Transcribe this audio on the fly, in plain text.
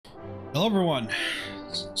Hello everyone.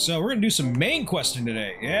 So we're gonna do some main questing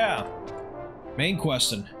today. Yeah. Main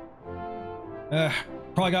questing.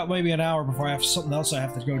 Probably got maybe an hour before I have something else I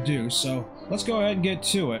have to go do, so let's go ahead and get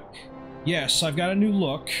to it. Yes, I've got a new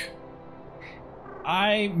look.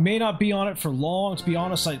 I may not be on it for long. To be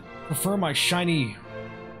honest, I prefer my shiny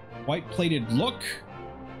white-plated look,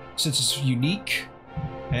 since it's unique,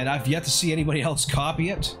 and I've yet to see anybody else copy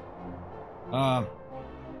it.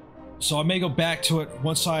 So I may go back to it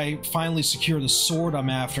once I finally secure the sword I'm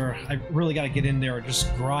after. I really gotta get in there and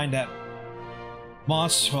just grind that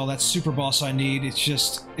monster, well, that super boss I need.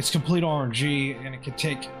 It's complete RNG, and it could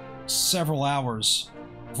take several hours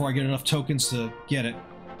before I get enough tokens to get it.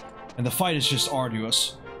 And the fight is just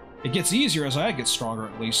arduous. It gets easier as I get stronger,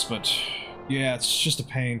 at least, but yeah, it's just a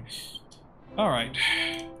pain. Alright.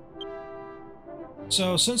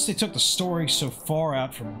 So, since they took the story so far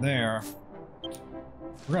out from there,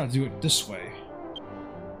 we're gonna do it this way.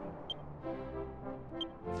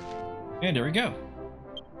 And there we go.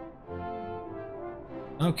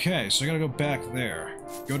 Okay, so I gotta go back there.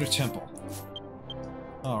 Go to temple.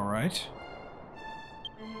 Alright.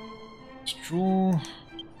 Jewel.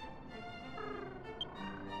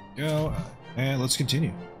 Go. And let's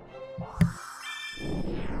continue.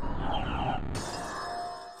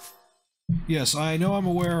 Yes, I know I'm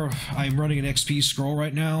aware of I'm running an XP scroll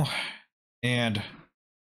right now, and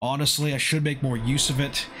honestly, I should make more use of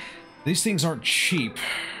it. These things aren't cheap.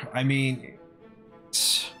 I mean,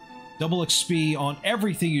 it's double XP on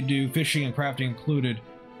everything you do, fishing and crafting included,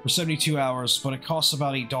 for 72 hours, but it costs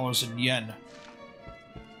about $8 in yen.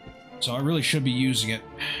 So I really should be using it,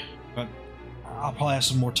 but I'll probably have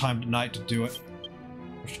some more time tonight to do it.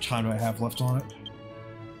 How much time do I have left on it?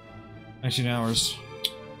 19 hours.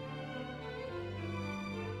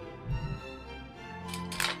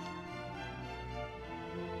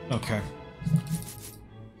 Okay.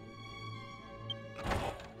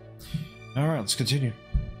 Alright, let's continue.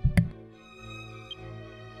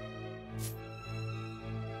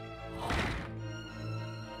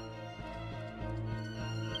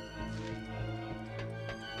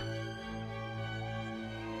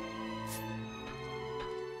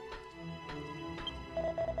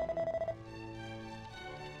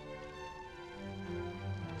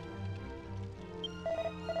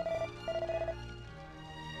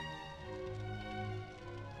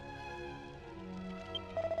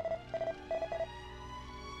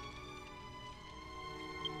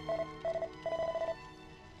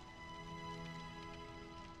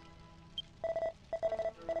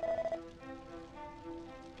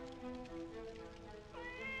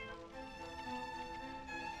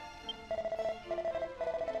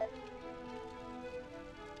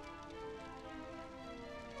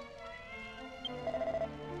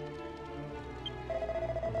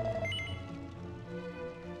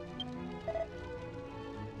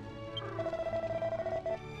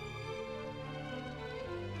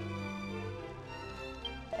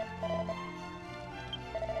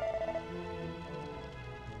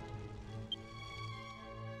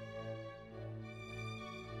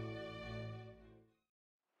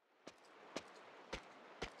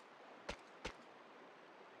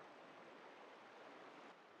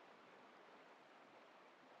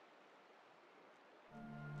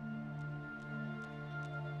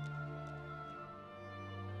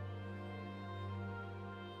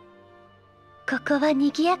ここは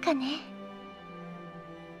賑やかね。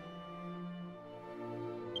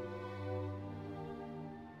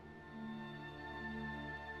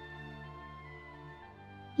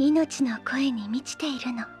命の声に満ちてい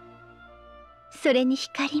るの。それに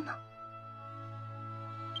光も。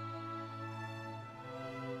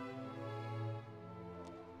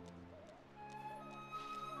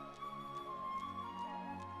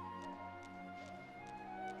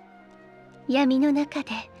闇の中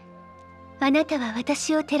であなたは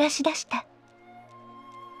私を照らし出した。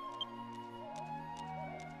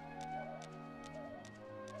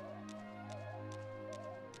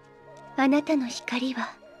あなたの光は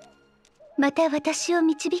また私を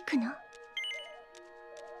導くの。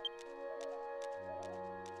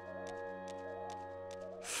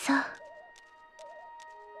そう。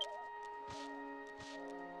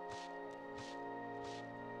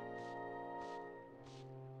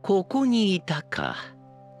ここにいたか、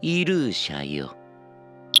イルーシャよ。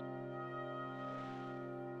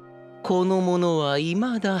この者はい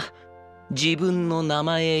まだ自分の名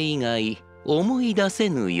前以外思い出せ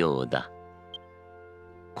ぬようだ。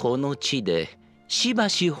この地でしば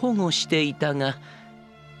し保護していたが、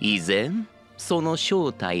依然その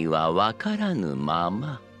正体はわからぬま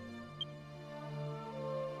ま。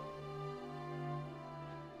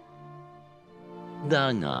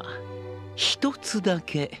だが一つだ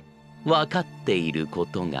け分かっているこ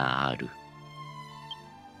とがある。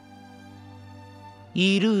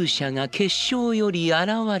イルーシャが結晶より現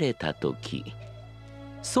れた時、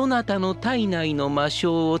そなたの体内の魔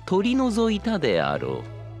性を取り除いたであろう。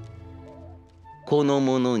この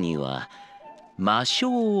者には魔性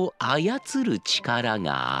を操る力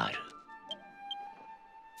がある。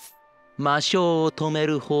魔性を止め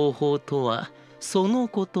る方法とはその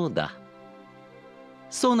ことだ。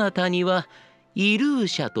そなたにはイルー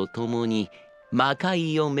シャと共に魔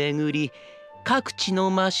界を巡り、各地の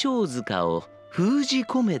魔性塚を封じ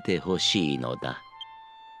込めてほしいのだ。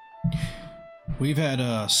We've had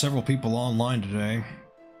several people online today,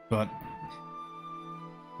 but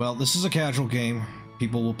well, this is a casual game.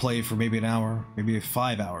 People will play for maybe an hour, maybe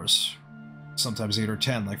 5 hours, sometimes 8 or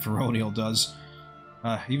 10, like Feronial does.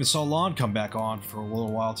 Even saw Lon come back on for a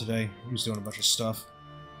little while today. He was doing a bunch of stuff.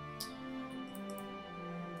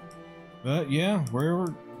 But yeah, we're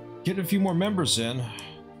getting a few more members in.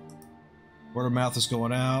 Word of mouth is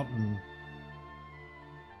going out, and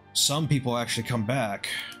some people actually come back.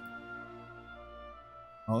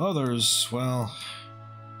 While others, well,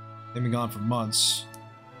 they've been gone for months.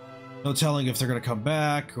 No telling if they're going to come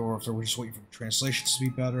back, or if they're just waiting for the translations to be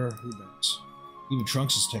better. Who knows? Even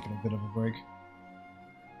Trunks is taking a bit of a break.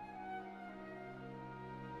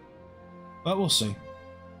 But we'll see.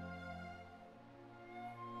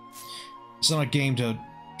 It's not a game to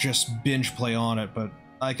just binge play on it, but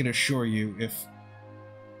I can assure you, if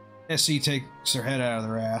SE takes their head out of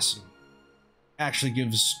their ass and actually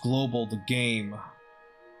gives Global the game,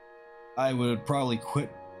 I would probably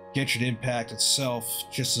quit Genshin Impact itself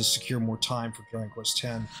just to secure more time for Dragon Quest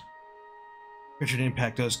X. Genshin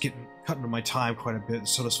Impact does get cut into my time quite a bit, and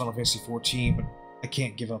so does Final Fantasy XIV, but I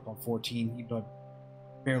can't give up on 14, even though I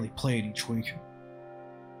barely play it each week.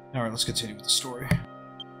 Alright, let's continue with the story.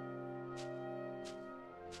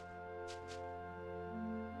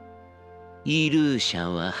 イルーシャ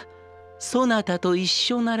はそなたと一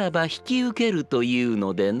緒ならば引き受けるという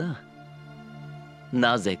のでな。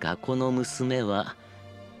なぜかこの娘は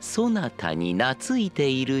そなたに懐いて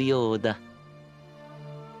いるようだ。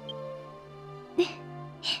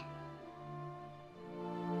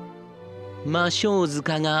魔性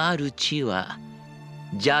塚がある地は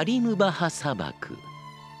ジャリムバハ砂漠、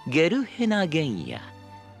ゲルヘナ原野、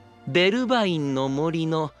ベルバインの森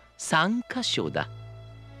の3カ所だ。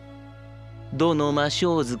どの魔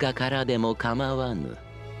性塚からでも構わぬ。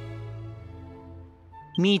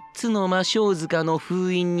3つの魔性塚の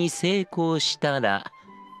封印に成功したら、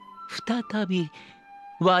再び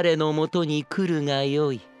我のもとに来るが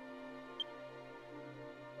よい。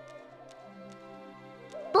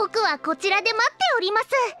僕はこちらで待っております。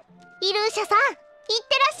イルーシャさん、いっ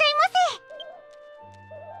てらっしゃいませ。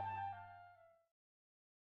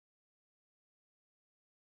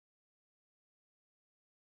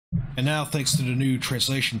And now, thanks to the new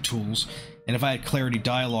translation tools, and if I had Clarity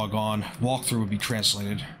Dialogue on, walkthrough would be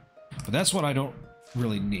translated. But that's what I don't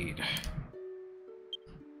really need.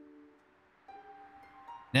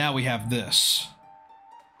 Now we have this.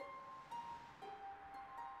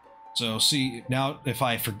 So see, now if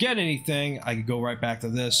I forget anything, I can go right back to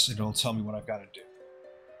this and it'll tell me what I've got to do.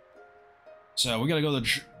 So we gotta go to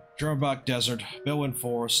the Djurmbach Desert, Billwind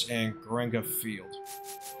Forest, and Gorenga Field.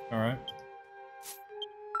 Alright.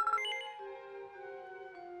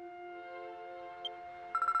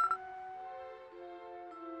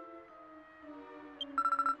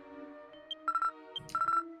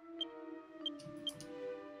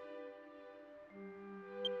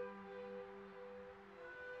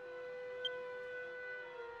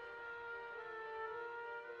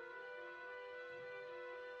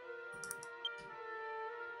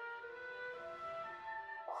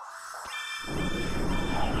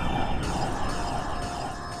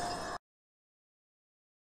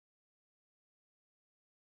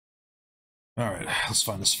 Alright, let's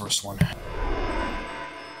find this first one.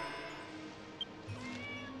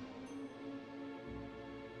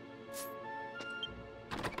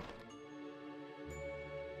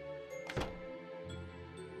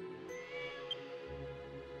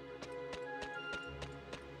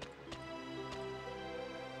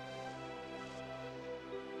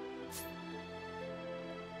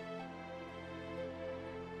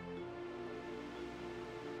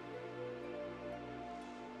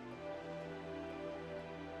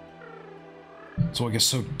 So it gets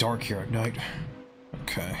so dark here at night.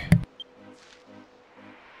 Okay.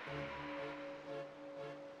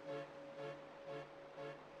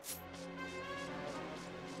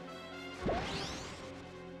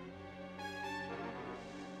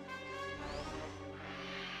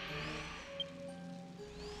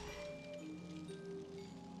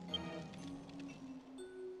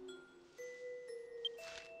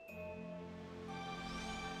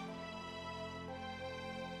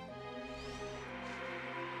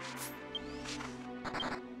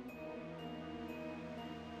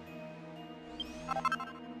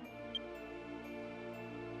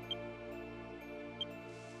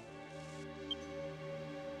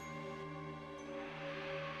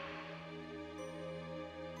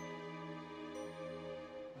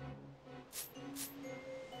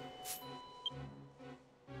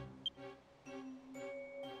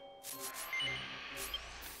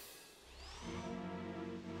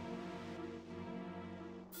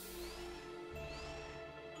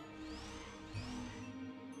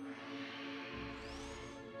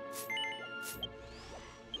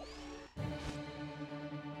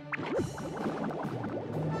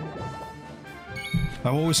 I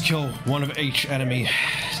will always kill one of each enemy,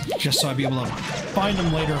 just so I'd be able to find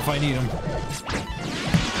them later if I need them.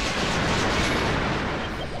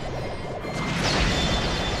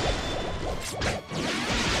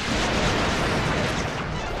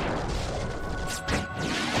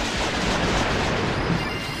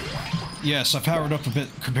 Yes, I've powered up a bit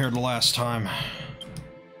compared to last time.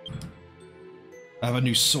 I have a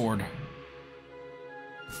new sword.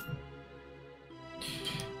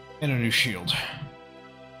 And a new shield.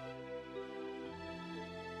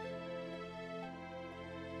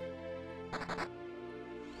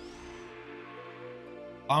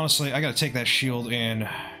 Honestly, I gotta take that shield and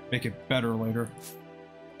make it better later.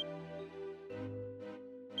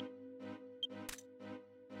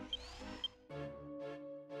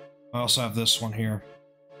 I also have this one here.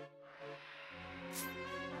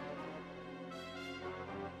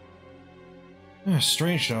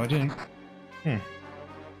 Strange though, I didn't...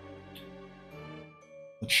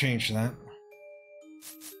 Let's change that.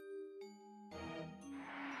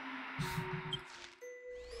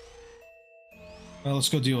 Well, let's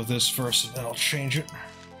go deal with this first, and then I'll change it.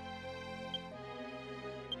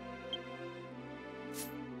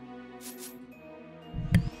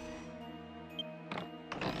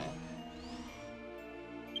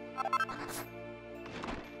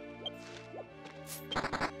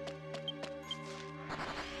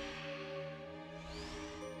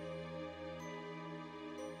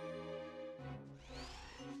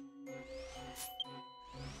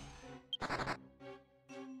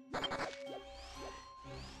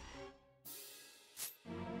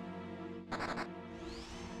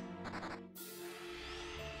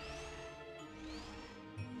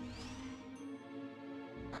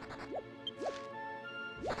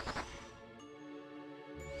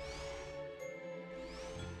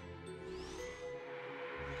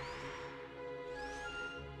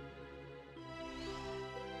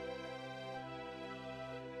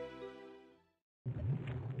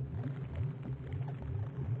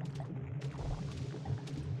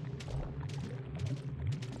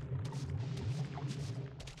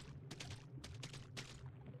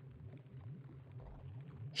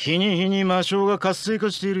日に日に魔性が活性化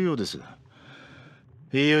しているようです。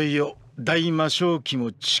いよいよ大魔性期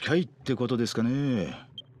も近いってことですかね。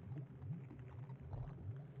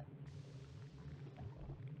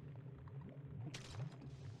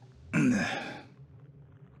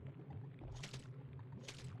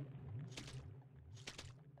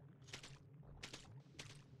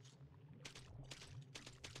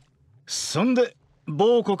そんで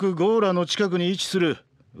某国ゴーラの近くに位置する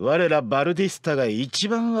我らバルディスタが一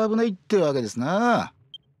番危ないってわけですな。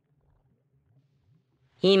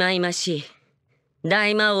いまいましい。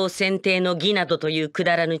大魔王選定の儀などというく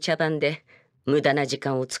だらぬ茶番で無駄な時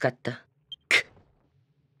間を使った。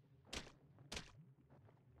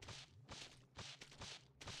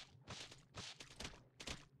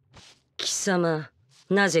貴様、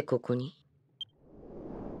なぜここに？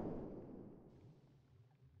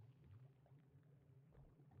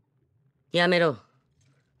やめろ。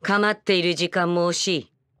構っている時間も惜し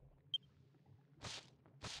い。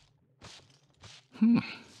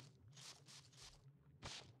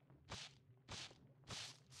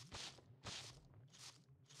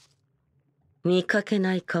見かけ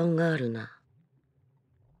ない顔があるな。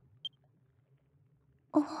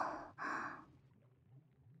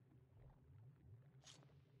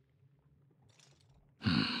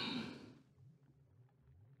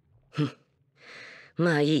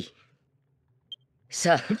まあいい。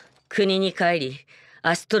さあ、国に帰り、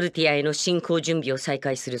アストルティアへの侵攻準備を再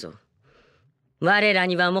開するぞ。我ら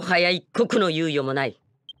にはもはや一刻の猶予もない。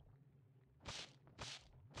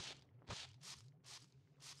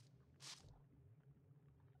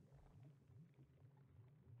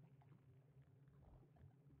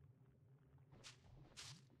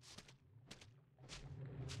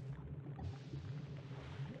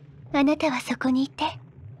あなたはそこにいて。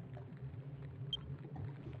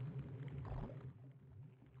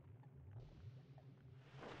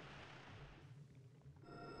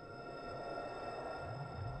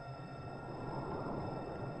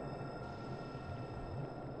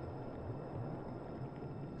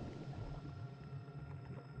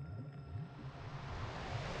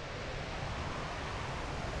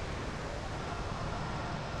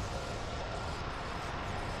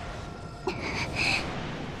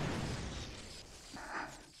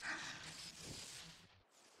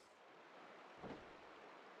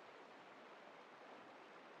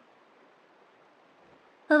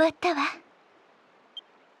終わったわ。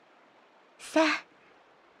さあ、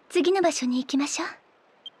次の場所に行きましょう。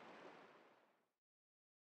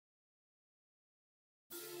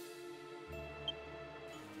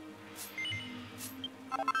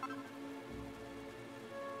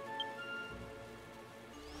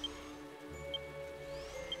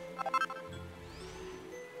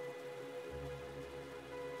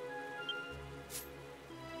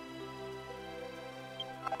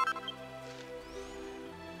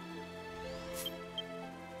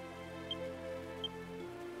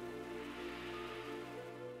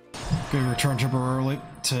Gonna return temporarily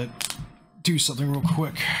to do something real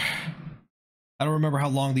quick. I don't remember how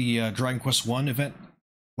long the Dragon Quest 1 event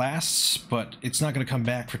lasts, but it's not going to come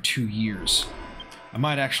back for 2 years. I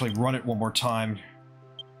might actually run it one more time,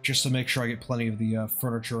 just to make sure I get plenty of the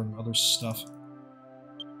furniture and other stuff.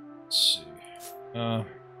 Let's see.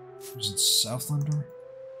 Was it Southlander?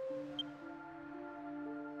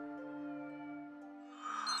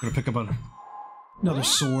 Gonna pick up another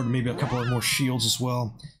sword, maybe a couple of more shields as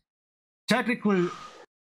well. Technically,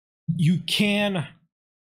 you can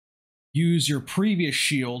use your previous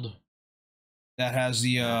shield that has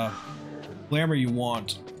the glamour you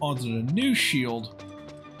want onto the new shield,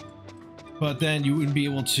 but then you wouldn't be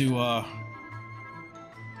able to,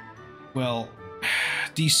 well,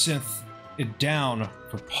 desynth it down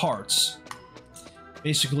for parts.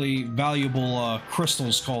 Basically, valuable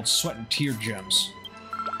crystals called sweat and tear gems.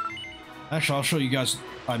 Actually, I'll show you guys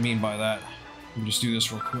what I mean by that. Let me just do this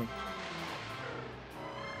real quick.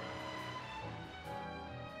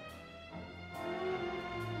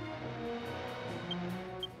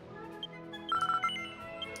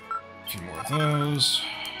 A few more of those.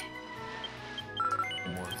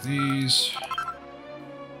 More of these.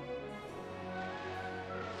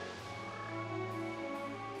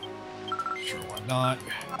 Sure, why not?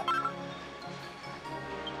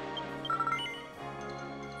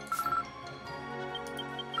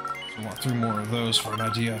 I want 3 more of those for an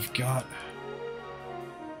idea I've got.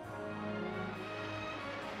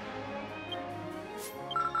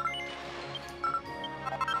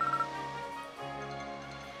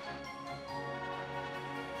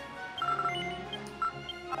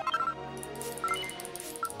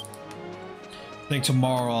 I think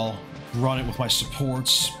tomorrow I'll run it with my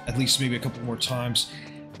supports, at least maybe a couple more times.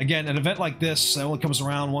 Again, an event like this that only comes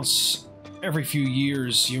around once every few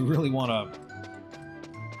years. You really want to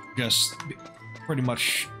just pretty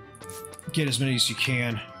much get as many as you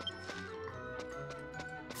can.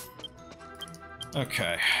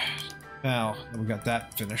 Okay, now that we got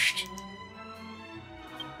that finished.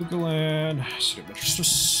 Lugaland, City of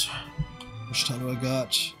Mistress. How much time do I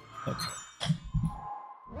got? Okay.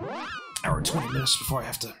 Hour and 20 minutes before I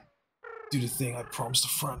have to do the thing I promised a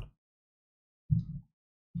friend.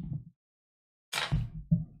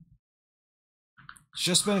 It's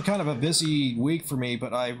just been kind of a busy week for me,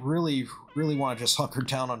 but I really want to just hunker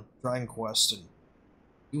down on Dragon Quest and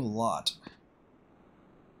do a lot.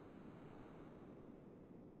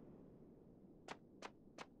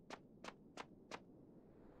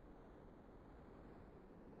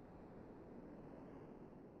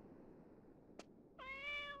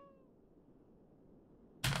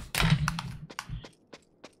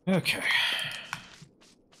 Okay.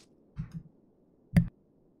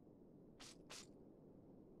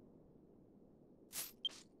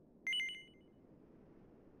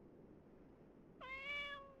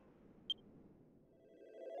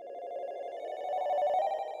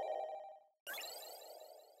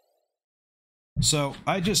 So,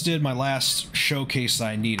 I just did my last showcase that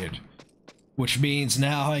I needed, which means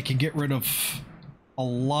now I can get rid of a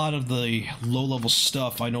lot of the low-level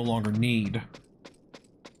stuff I no longer need.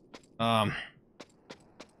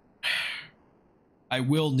 I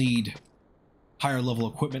will need higher level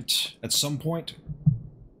equipment at some point,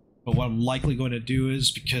 but what I'm likely going to do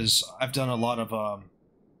is, because I've done a lot of,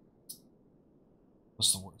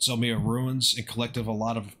 what's the word? Zelmia ruins and collected a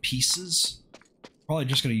lot of pieces. Probably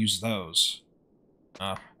just going to use those.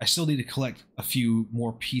 I still need to collect a few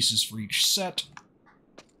more pieces for each set,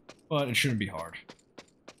 but it shouldn't be hard.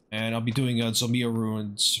 And I'll be doing Zelmia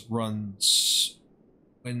ruins runs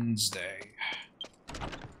Wednesday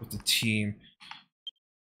with the team.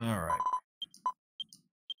 Alright.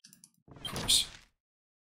 Of course.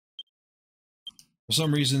 For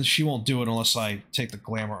some reason, she won't do it unless I take the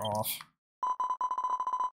glamour off.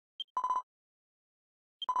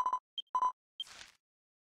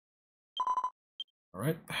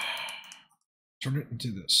 Alright. Turn it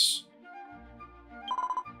into this.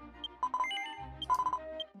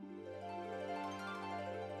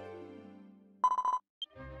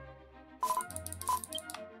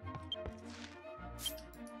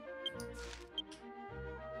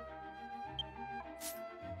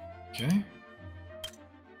 Okay.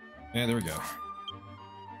 And there we go.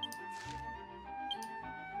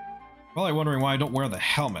 Probably wondering why I don't wear the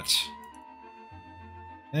helmet.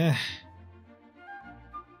 To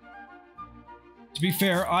be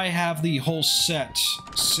fair, I have the whole set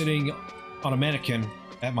sitting on a mannequin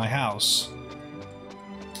at my house.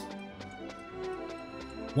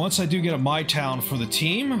 Once I do get a My Town for the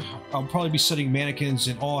team, I'll probably be setting mannequins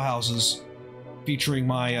in all houses featuring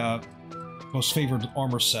my most favored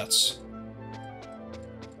armor sets.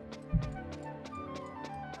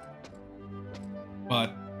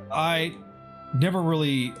 But I never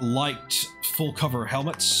really liked full cover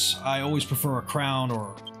helmets. I always prefer a crown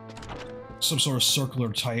or some sort of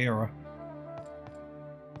circular tiara.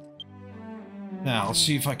 Now, let's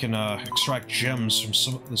see if I can extract gems from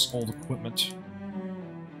some of this old equipment.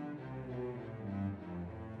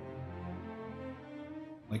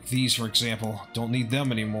 Like these, for example. Don't need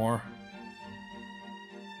them anymore.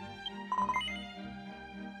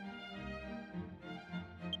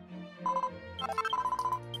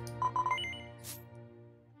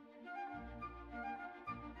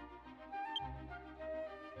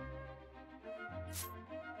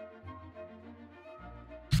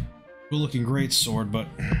 Good looking great sword, but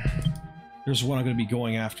there's one I'm going to be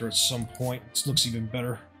going after at some point. This looks even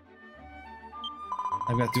better.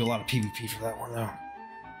 I've got to do a lot of PvP for that one, though.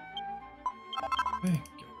 Okay,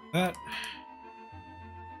 get rid of that.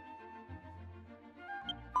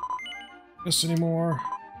 This anymore.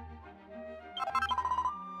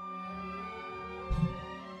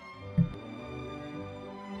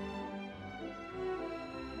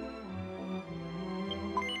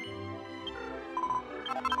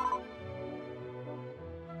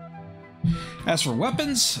 As for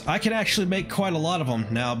weapons, I can actually make quite a lot of them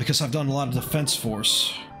now because I've done a lot of Defense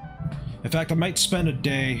Force. In fact, I might spend a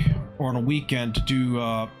day or on a weekend to do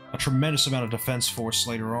a tremendous amount of Defense Force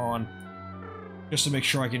later on, just to make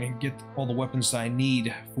sure I can get all the weapons that I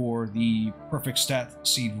need for the perfect stat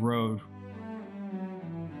seed road.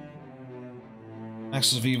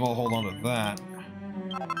 Axis of Evil, hold on to that.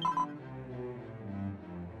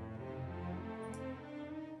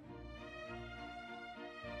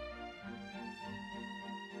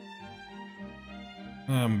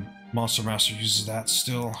 Monster Master uses that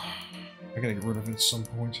still. I gotta get rid of it at some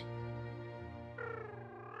point.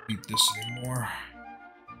 Beat this anymore.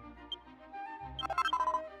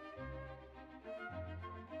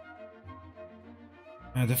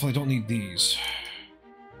 I definitely don't need these.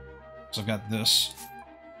 So I've got this.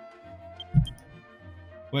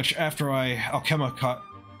 Which, after I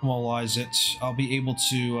alchemicalize it, I'll be able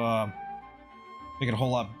to make it a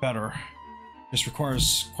whole lot better. This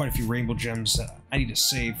requires quite a few rainbow gems that I need to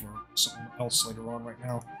save for something else later on right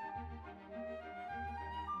now.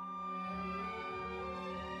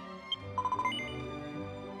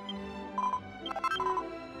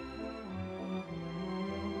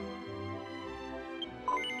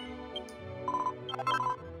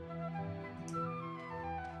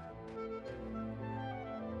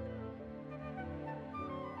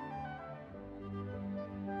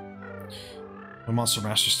 The Monster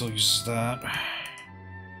Master still uses that.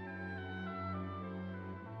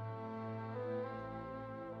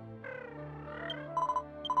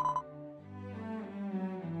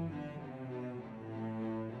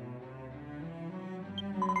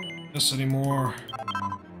 This anymore.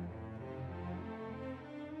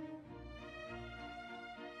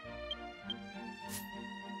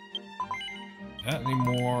 That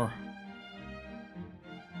anymore.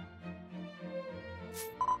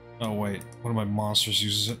 Oh wait, one of my monsters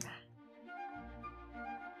uses it.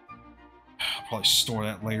 I'll probably store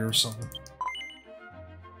that later or something.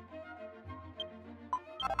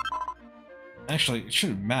 Actually, it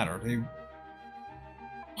shouldn't matter. They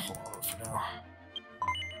hold on for now.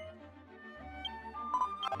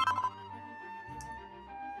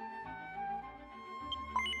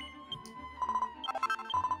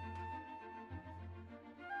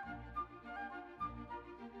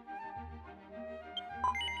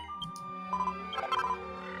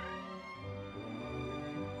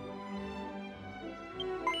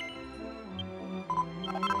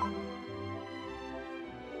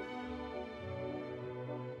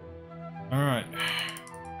 Alright.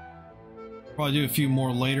 Probably do a few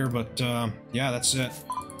more later, but yeah, that's it.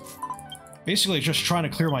 Basically, just trying to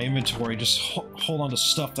clear my inventory, just hold on to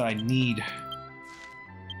stuff that I need.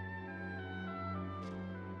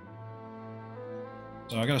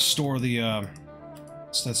 So I gotta store the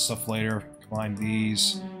that stuff later, combine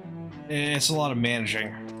these. It's a lot of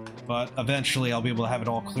managing, but eventually I'll be able to have it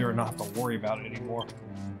all clear and not have to worry about it anymore.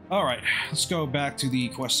 Alright, let's go back to the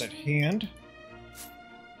quest at hand.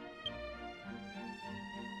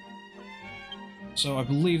 So I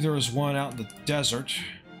believe there is one out in the desert.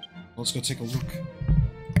 Let's go take a look.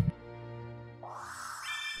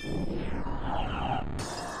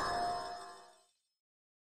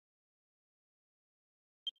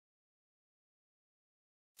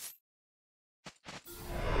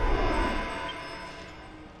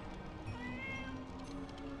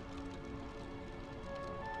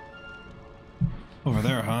 Over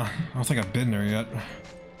there, huh? I don't think I've been there yet.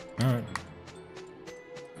 Alright.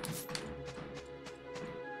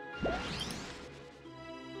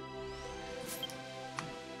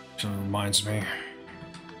 So it reminds me.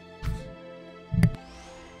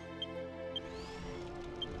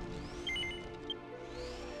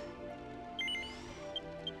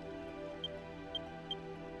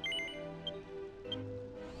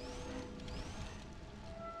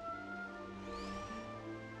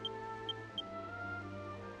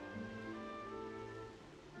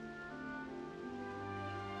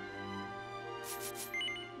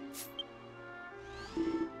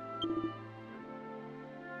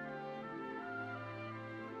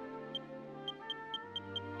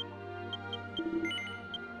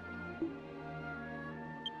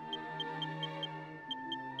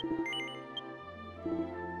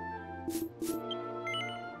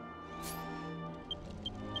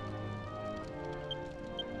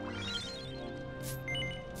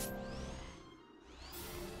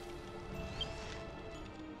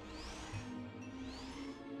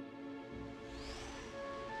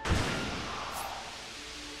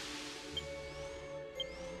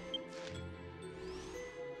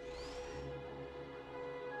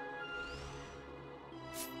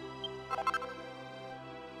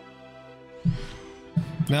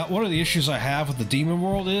 Now, one of the issues I have with the Demon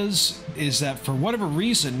World is that for whatever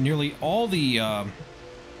reason, nearly all the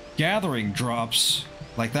gathering drops,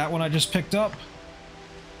 like that one I just picked up,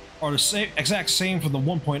 are the same, exact same from the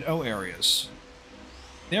 1.0 areas.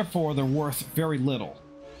 Therefore, they're worth very little.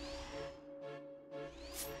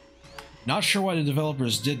 Not sure why the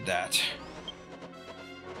developers did that.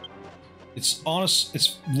 It's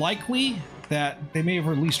likely that they may have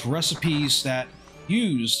released recipes that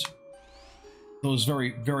used those very,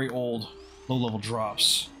 very old low-level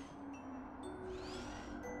drops.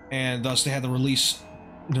 And thus they had to release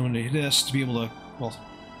this to be able to, well,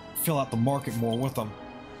 fill out the market more with them.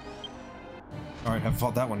 Alright, haven't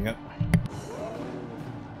fought that one yet.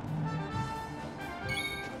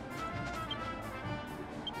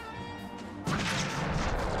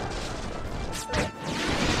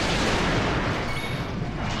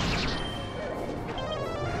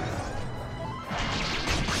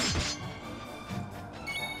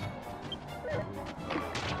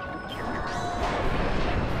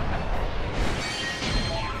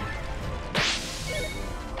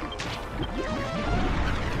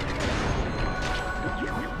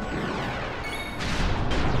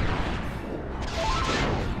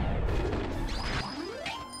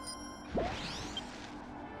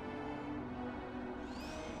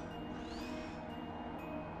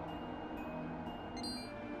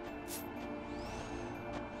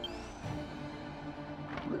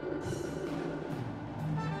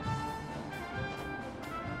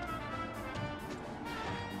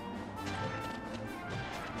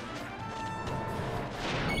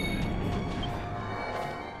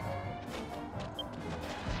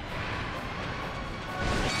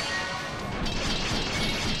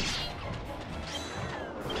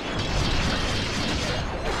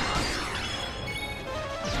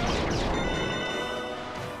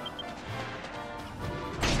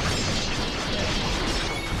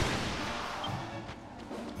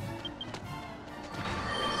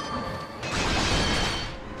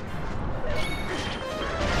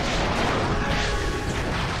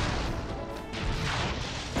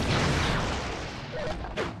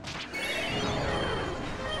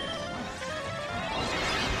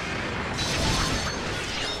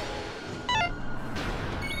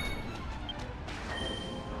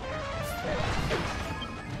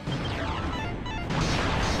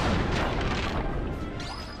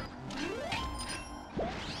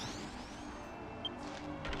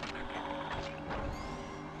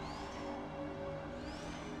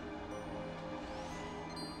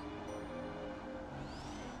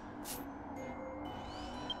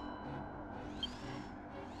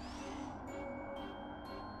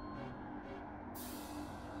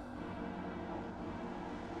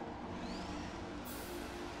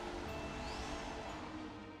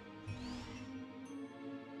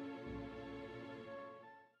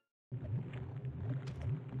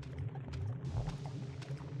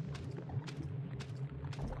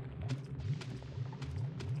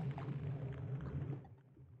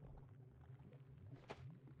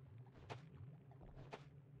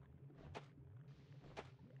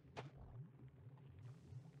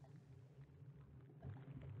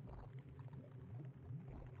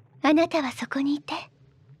 あなたはそこにいて。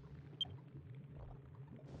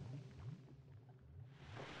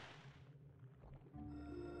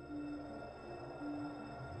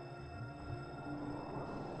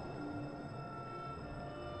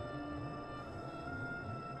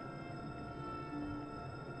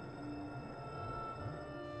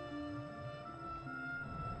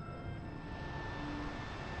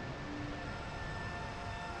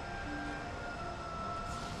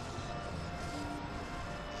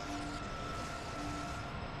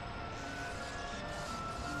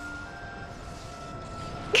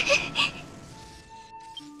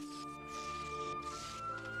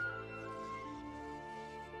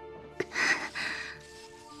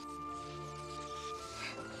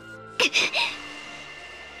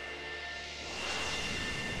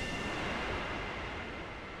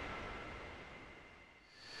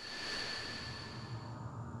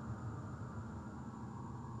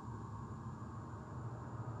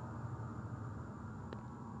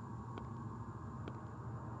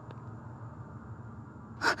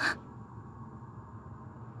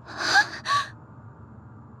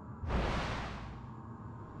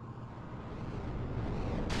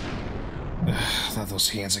Not those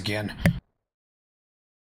hands again.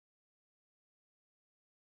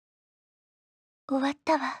 終わっ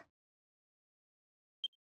たわ。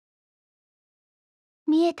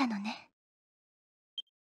見えたのね。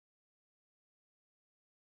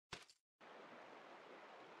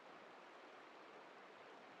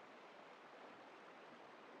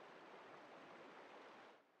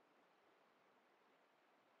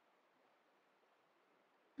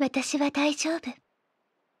私は大丈夫。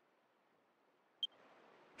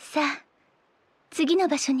さあ、次の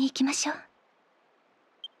場所に行きましょう。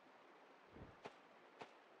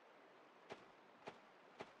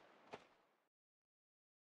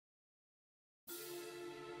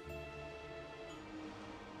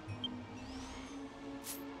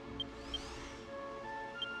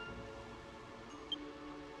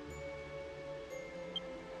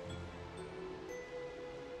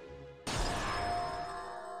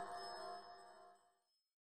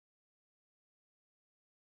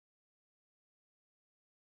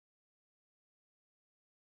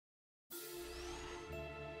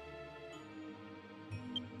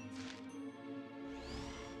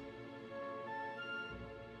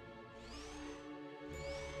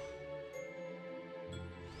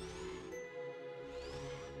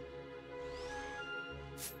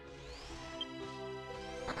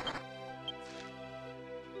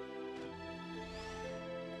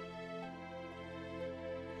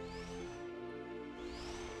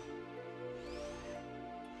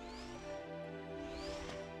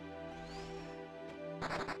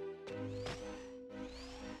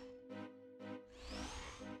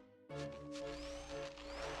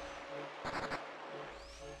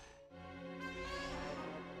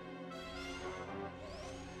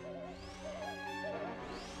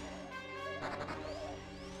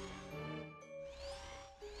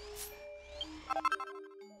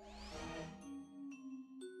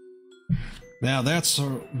Now that's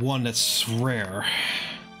one that's rare.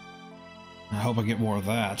 I hope I get more of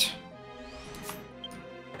that.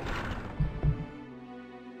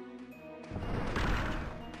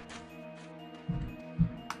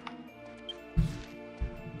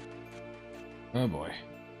 Oh boy.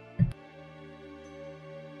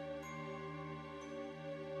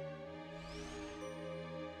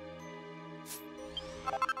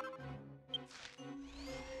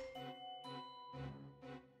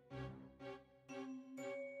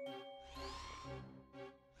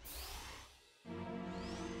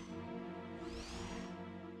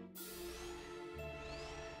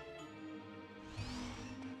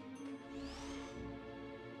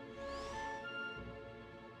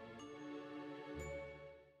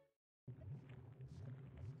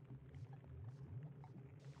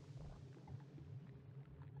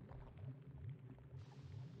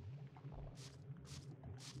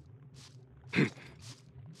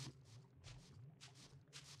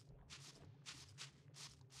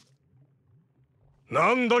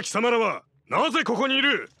なんだ貴様らは、なぜここにい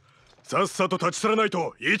る？さっさと立ち去らない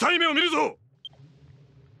と痛い目を見るぞ。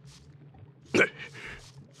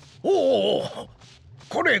おお、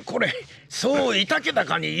これこれ、そういたけだ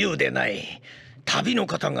かに言うでない。旅の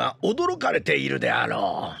方が驚かれているであ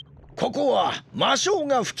ろう。ここは魔性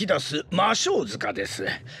が吹き出す魔性塚です。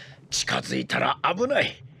近づいたら危な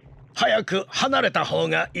い。早く離れた方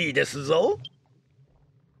がいいですぞ。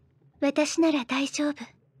私なら大丈夫。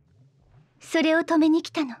それを止めに来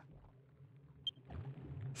たの。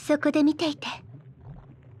そこで見ていて。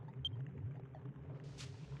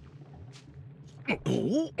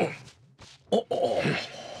おお。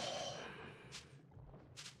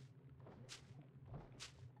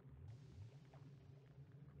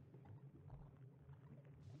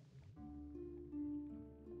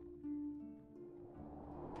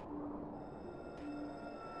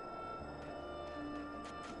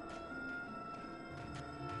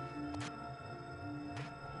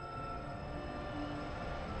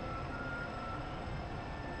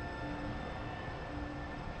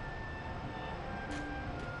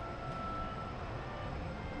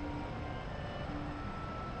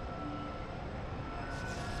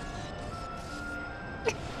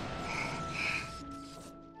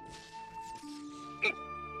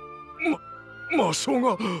魔性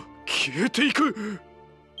が消えていく。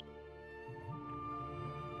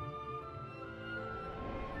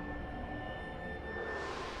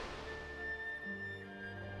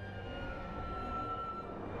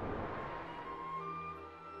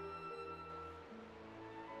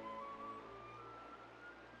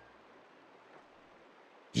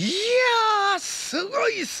いやー、すご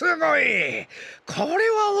いすごい。これ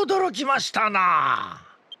は驚きましたな。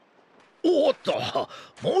おっと、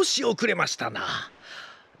申し遅れましたな。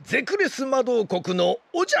ゼクレス魔導国の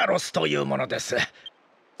オジャロスというものです。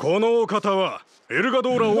このお方はエルガ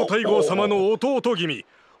ドーラ王太后様の弟君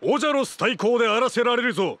オジャロス大公であらせられ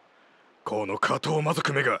るぞ。この下等魔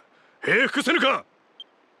族めが平服せぬか。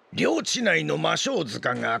領地内の魔性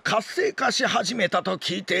塚が活性化し始めたと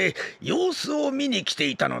聞いて様子を見に来て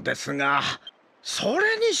いたのですが、そ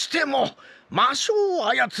れにしても魔性を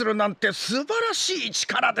操るなんて素晴らしい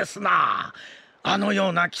力ですな。あのよ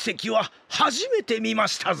うな奇跡は初めて見ま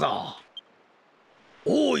したぞ。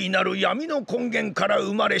大いなる闇の根源から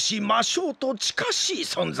生まれし魔性と近しい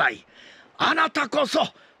存在。あなたこそ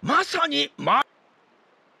まさに魔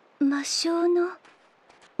性の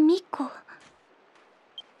巫女。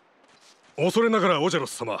恐れながらオジャロ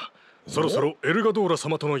ス様、そろそろエルガドーラ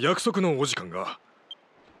様との約束のお時間が。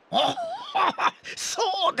そ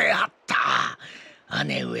うであった。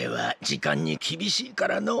姉上は時間に厳しいか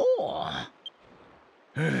らの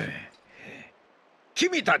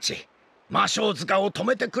君たち魔性塚を止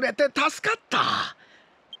めてくれて助かった。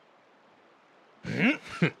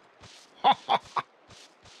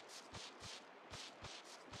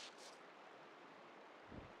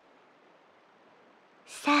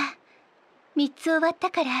さあ、3つ終わっ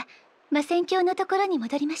たから魔戦郷のところに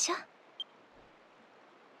戻りましょう。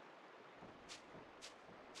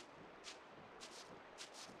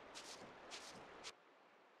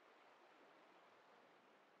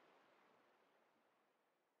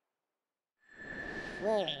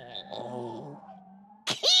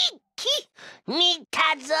見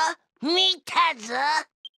たぞ見たぞ。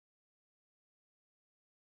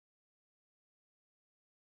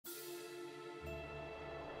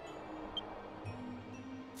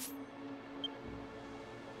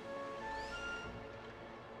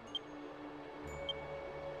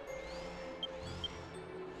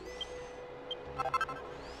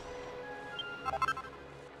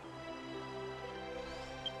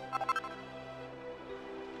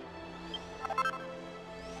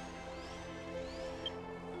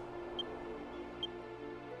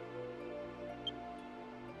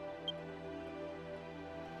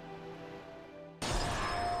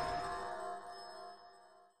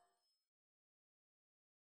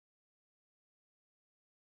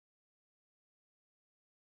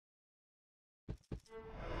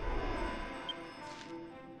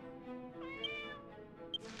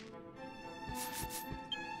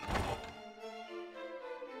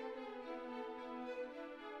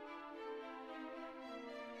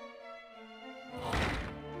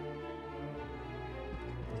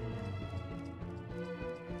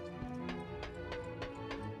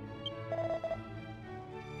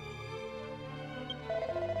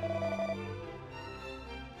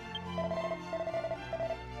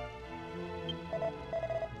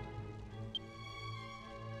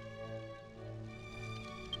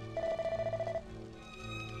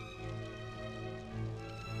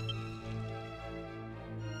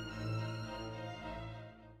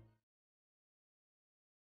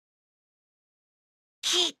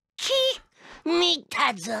見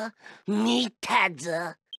たぞ見た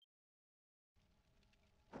ぞ。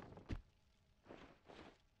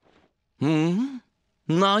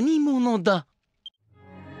何者だ。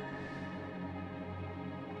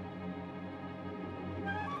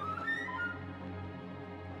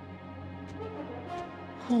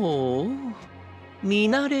ほう、見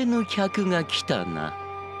慣れぬ客が来たな。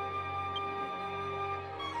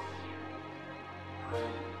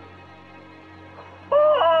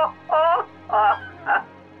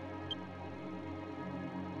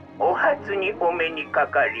お初にお目にか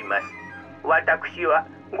かります。私は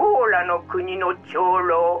ゴーラの国の長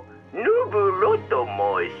老ヌブロと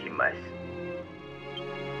申します。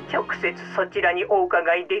直接そちらにお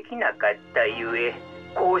伺いできなかったゆえ、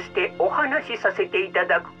こうしてお話しさせていた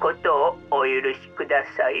だくことをお許しくだ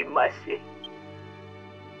さいませ。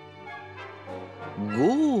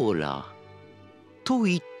ゴーラと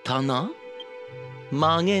言ったな。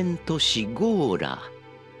魔元都市ゴーラ、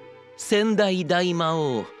先代大魔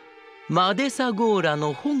王マデサゴーラ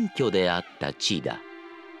の本拠であった地だ。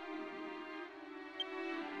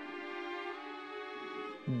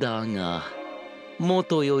だがも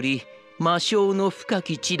とより魔性の深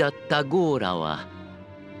き地だったゴーラは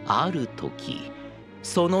ある時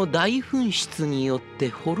その大噴出によって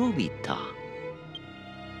滅びた。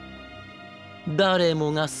誰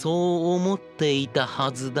もがそう思っていた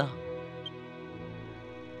はずだ。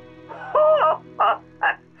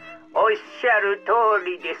おっしゃる通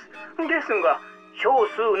りです。ですが、少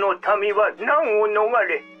数の民は難を逃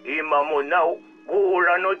れ、今もなおゴー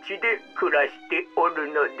ラの地で暮らしておる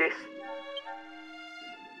ので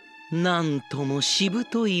す。なんともしぶ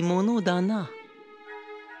といものだな。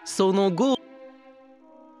そのゴー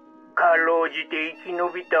かろうじて生き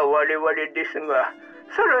延びた我々ですが、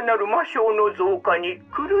さらなる魔性の増加に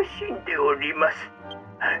苦しんでおります。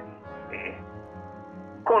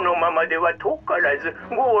このままでは遠からず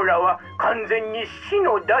ゴーラは完全に死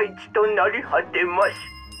の大地となり果てます。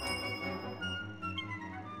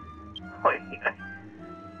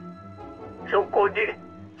そこで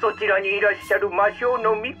そちらにいらっしゃる魔性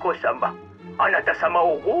の巫女様、あなた様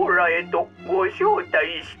をゴーラへとご招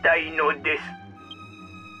待したいのです。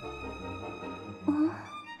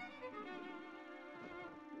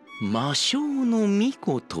魔性の巫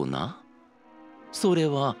女とな。それ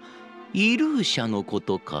はイルーシャのこ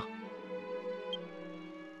とか。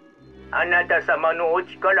あなた様のお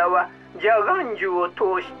力は邪眼樹を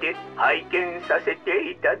通して拝見させ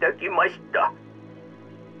ていただきました。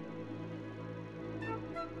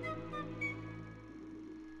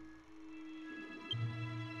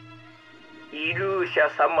イルーシ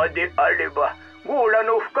ャ様であればゴーラ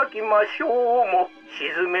の深き魔性をも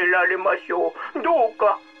鎮められましょう。どう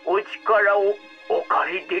かお力をお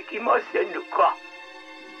借りできませぬか。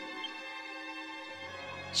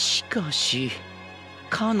しかし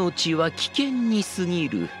かの地は危険にすぎ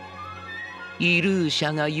る。イルーシ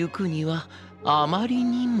ャが行くにはあまり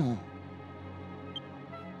にも。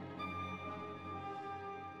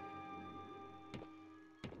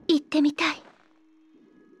行ってみたい。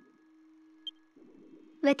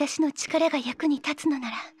私の力が役に立つの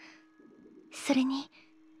なら、それに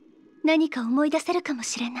何か思い出せるかも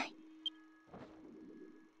しれない。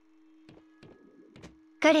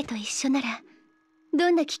彼と一緒ならど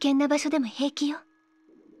んな危険な場所でも平気よ。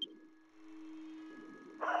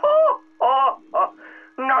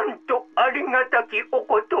なんとありがたきお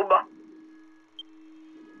言葉。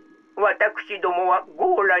私どもは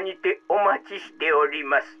ゴーラにてお待ちしており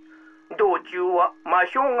ます。道中は魔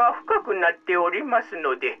性が深くなっております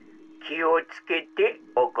ので、気をつけて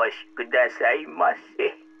お越しくださいま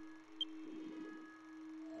せ。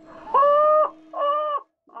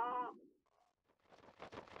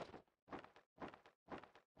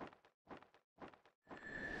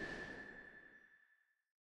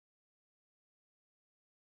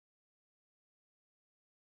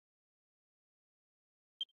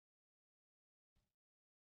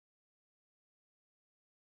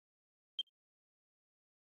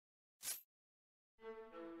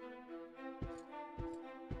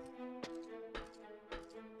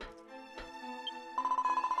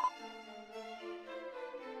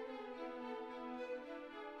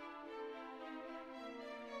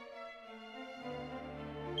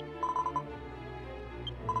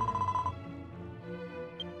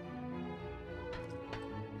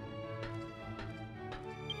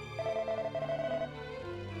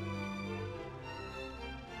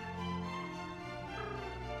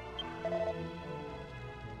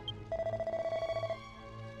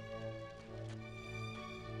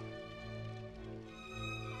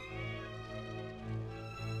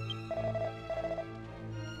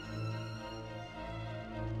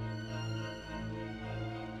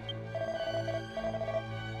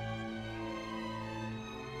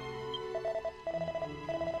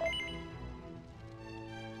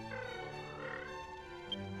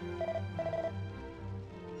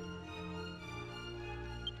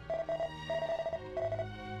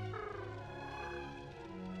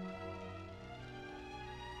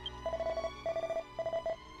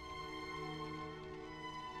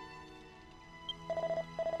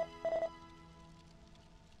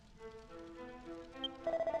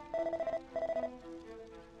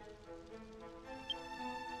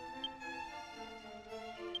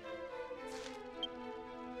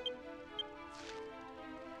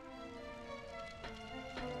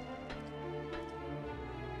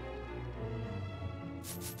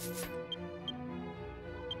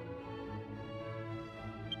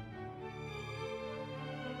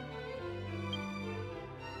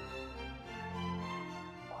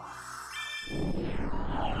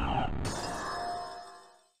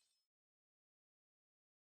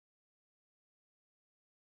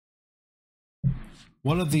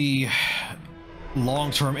One of the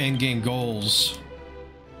long-term endgame goals,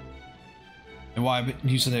 and why I've been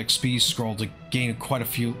using the XP scroll to gain quite a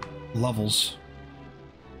few levels,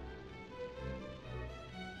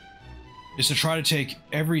 is to try to take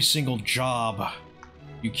every single job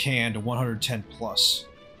you can to 110 plus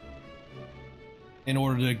in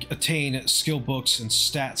order to attain skill books and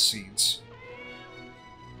stat seeds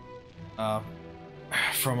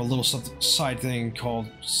from a little side thing called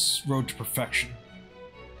Road to Perfection.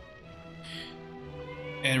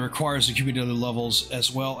 And it requires accumulated levels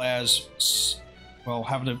as well as, well,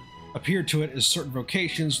 having to appear to it as certain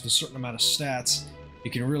vocations with a certain amount of stats.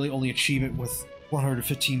 You can really only achieve it with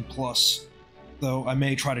 115 plus, though I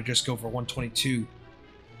may try to just go for 122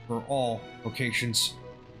 for all vocations.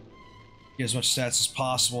 Get as much stats as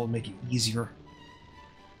possible and make it easier.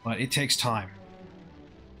 But it takes time.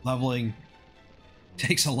 Leveling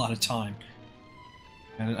takes a lot of time.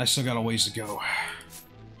 And I still got a ways to go.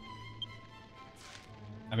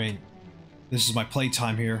 I mean, this is my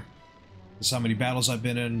playtime here. This is how many battles I've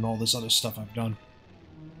been in and all this other stuff I've done.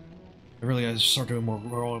 I really gotta start doing more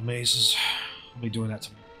royal mazes. I'll be doing that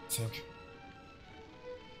tomorrow, I think.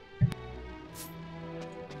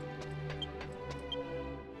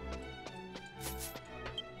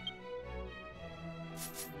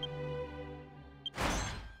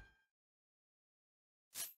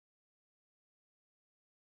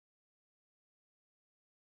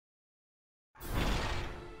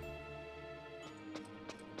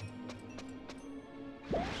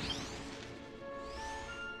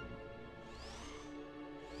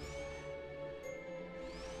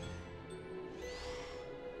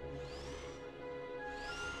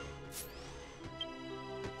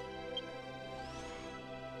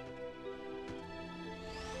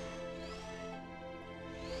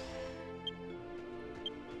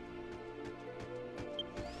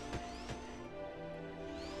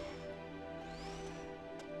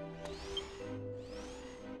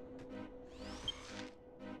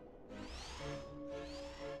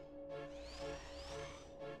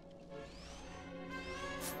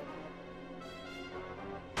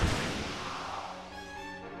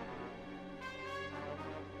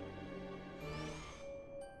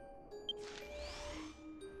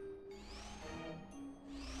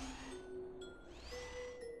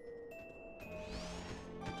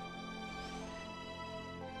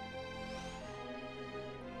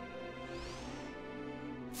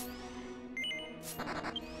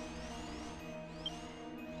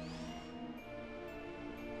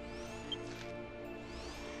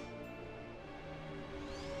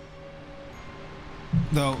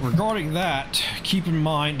 Though, regarding that, keep in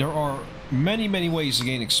mind there are many, many ways to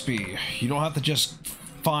gain XP. You don't have to just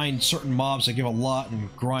find certain mobs that give a lot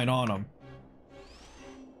and grind on them.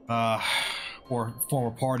 Or form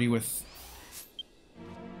a party with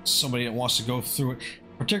somebody that wants to go through it.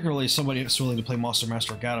 Particularly somebody that's willing to play Monster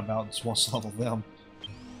Master Gadabout and just wants to level them.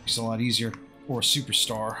 It's a lot easier. Or a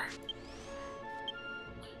superstar.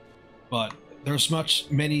 But there's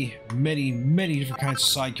many different kinds of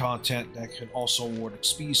side content that can also award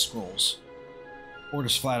XP scrolls. Or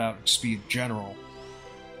just flat out XP in general.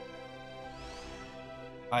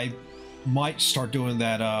 I might start doing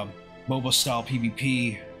that MOBA style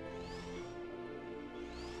PvP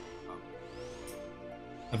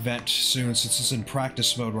event soon, since it's in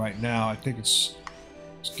practice mode right now. I think it's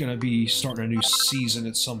gonna be starting a new season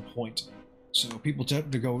at some point. So people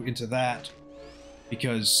tend to go into that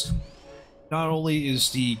because not only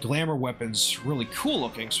is the glamour weapons really cool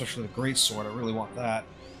looking, especially the greatsword, I really want that,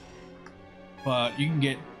 but you can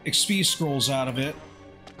get XP scrolls out of it,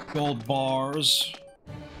 gold bars,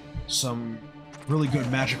 some really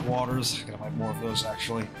good magic waters, I'm gonna buy more of those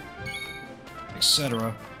actually,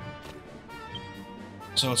 etc.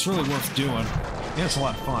 So it's really worth doing, and it's a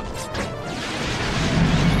lot of fun.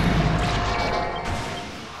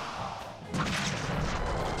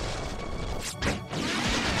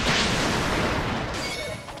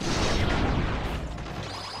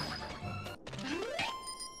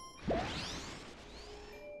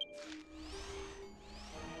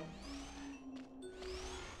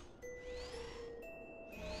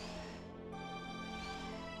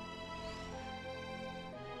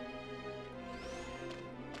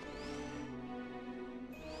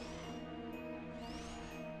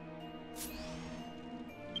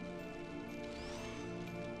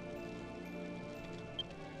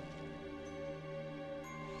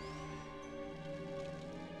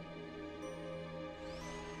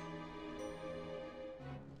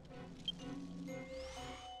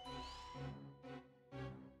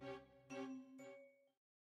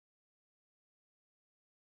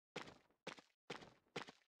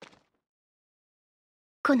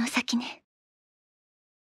この先ね。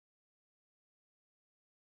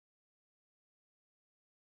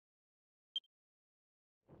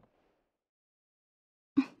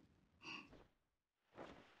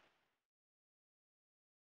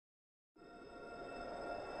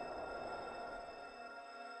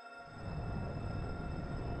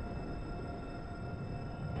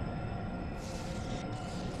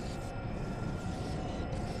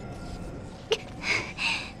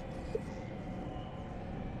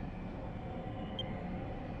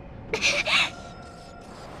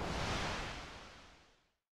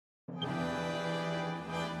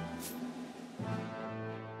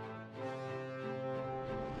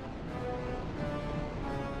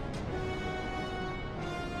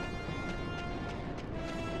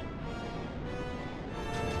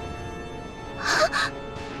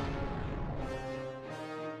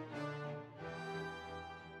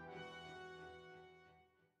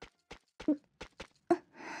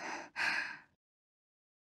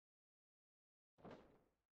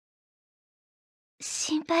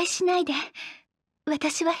心配しないで。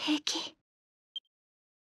私は平気。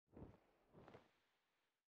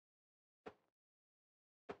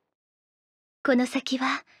この先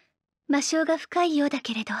は魔性が深いようだ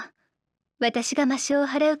けれど、私が魔性を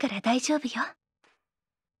払うから大丈夫よ。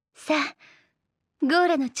さあ、ゴー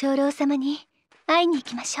ラの長老様に会いに行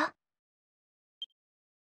きましょう。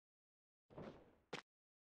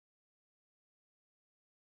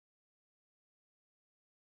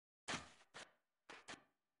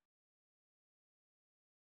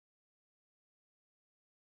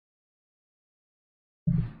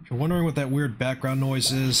If you're wondering what that weird background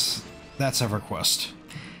noise is, that's EverQuest.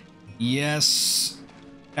 Yes,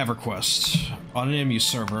 EverQuest on an MU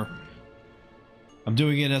server. I'm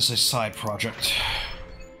doing it as a side project.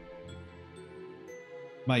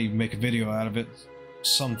 Might even make a video out of it.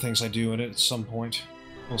 Some things I do in it at some point.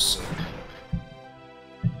 We'll see.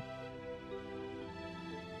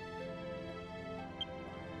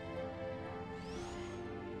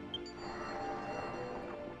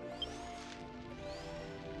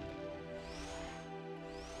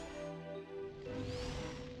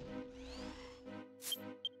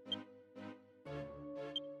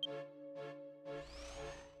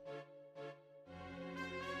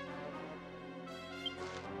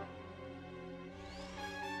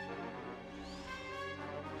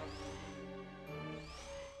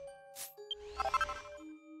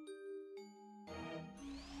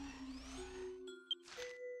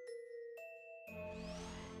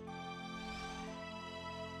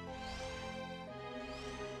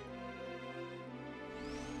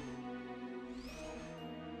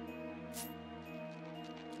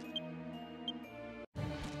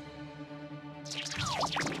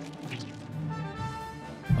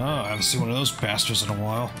 Oh, I haven't seen one of those bastards in a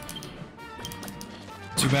while.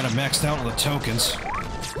 Too bad I maxed out on the tokens.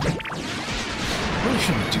 Really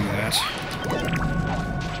shouldn't do that.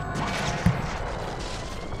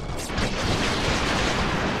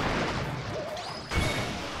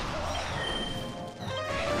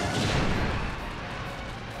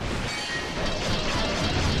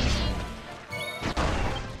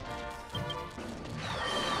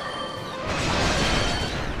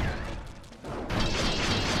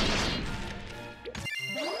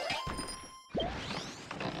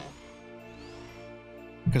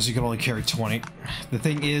 Because you can only carry 20. The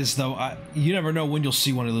thing is, though, you never know when you'll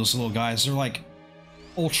see one of those little guys. They're like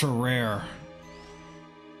ultra rare.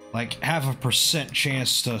 Like half a %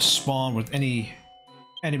 chance to spawn with any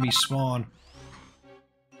enemy spawn.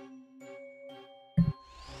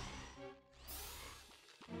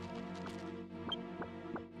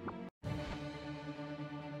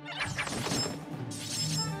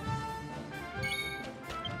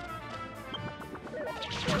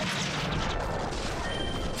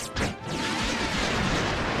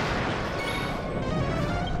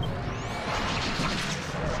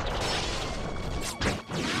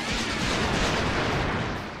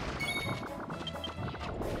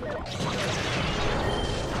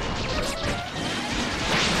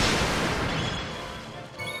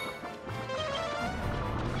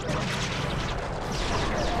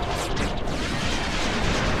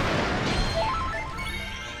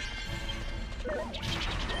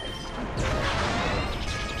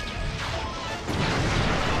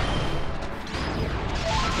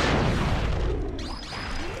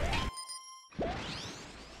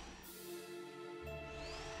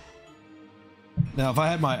 Now, if I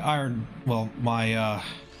had my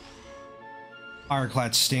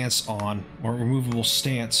ironclad stance on, or removable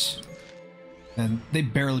stance, then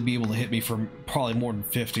they'd barely be able to hit me for probably more than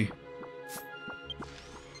 50.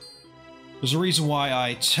 There's a reason why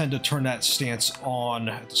I tend to turn that stance on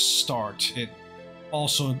at the start. It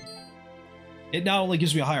not only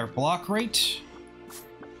gives me a higher block rate,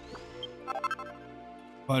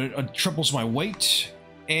 but it triples my weight,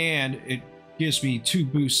 and it gives me 2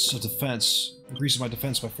 boosts of defense. Increases my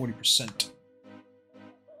defense by 40%.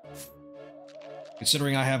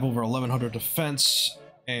 Considering I have over 1100 defense,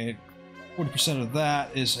 and 40% of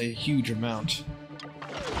that is a huge amount.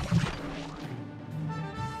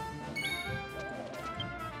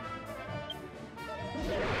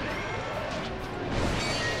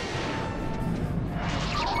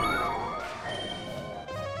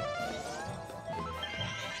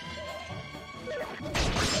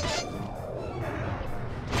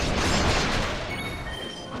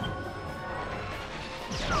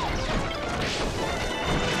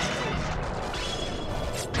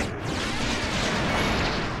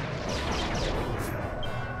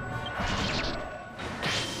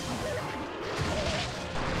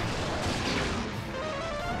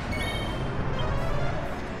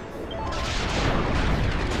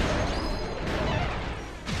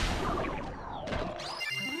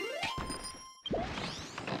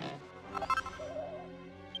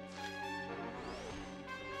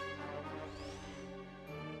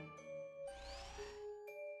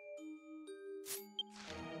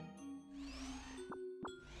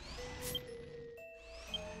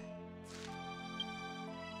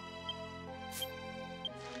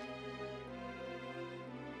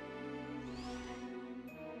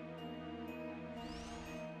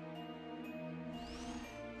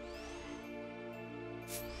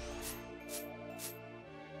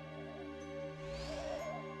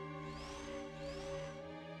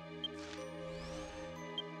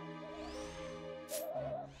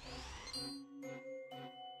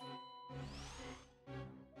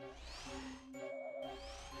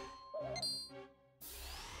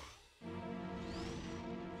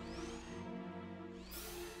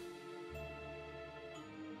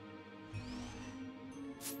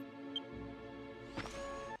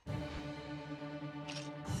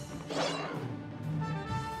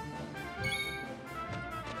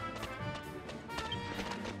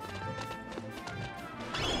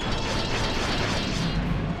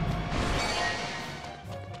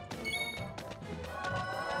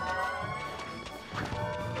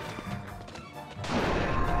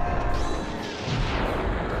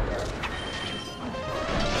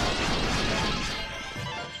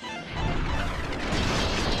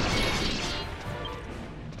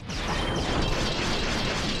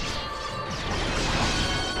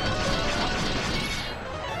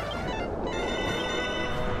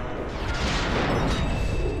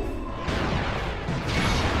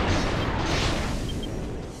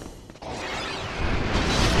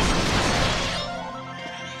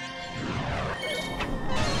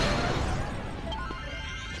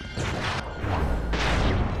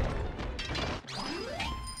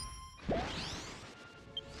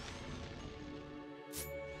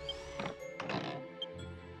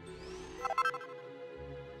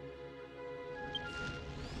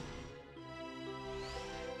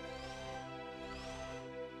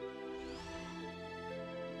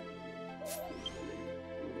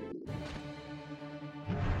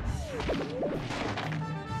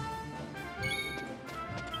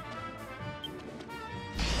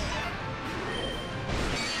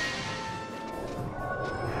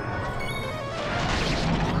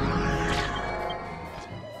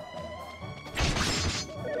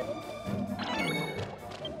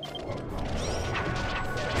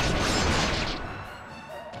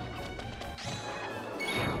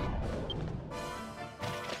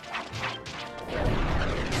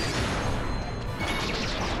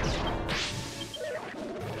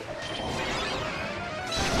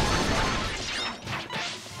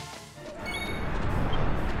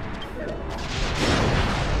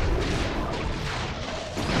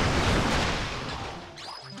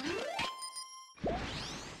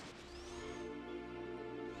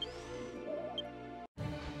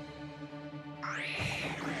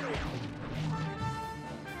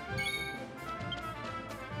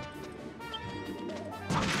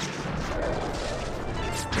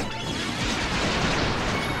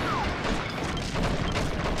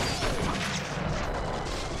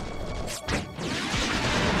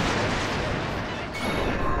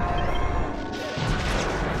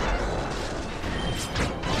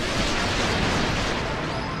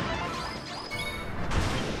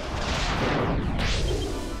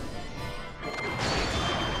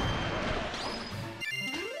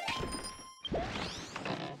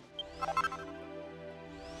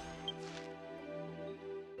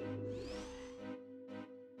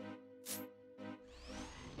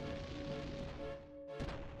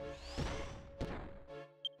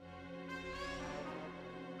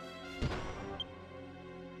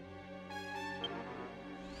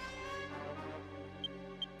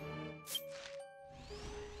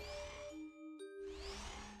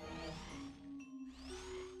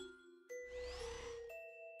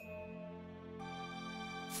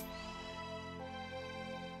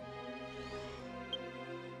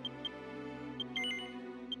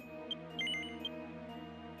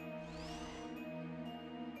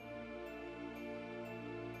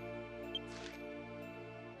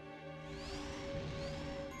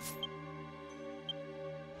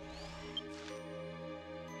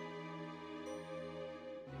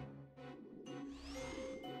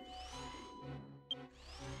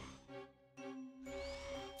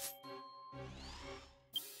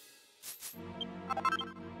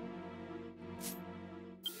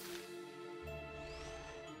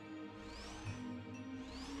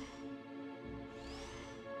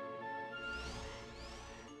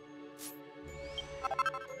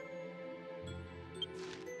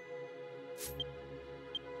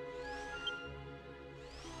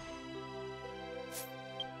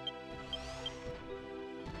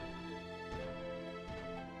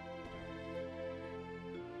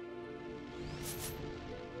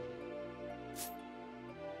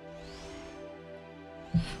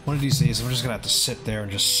 One of these days, I'm just gonna have to sit there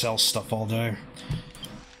and just sell stuff all day.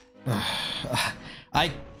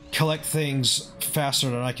 I collect things faster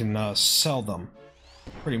than I can sell them,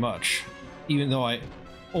 pretty much. Even though I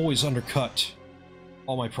always undercut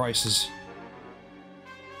all my prices.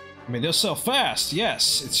 I mean, they'll sell fast,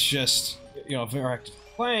 yes. It's just, you know, if you're active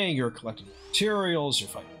playing, you're collecting materials, you're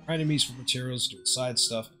fighting enemies for materials, doing side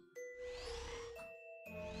stuff.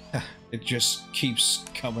 It just keeps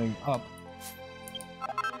coming up.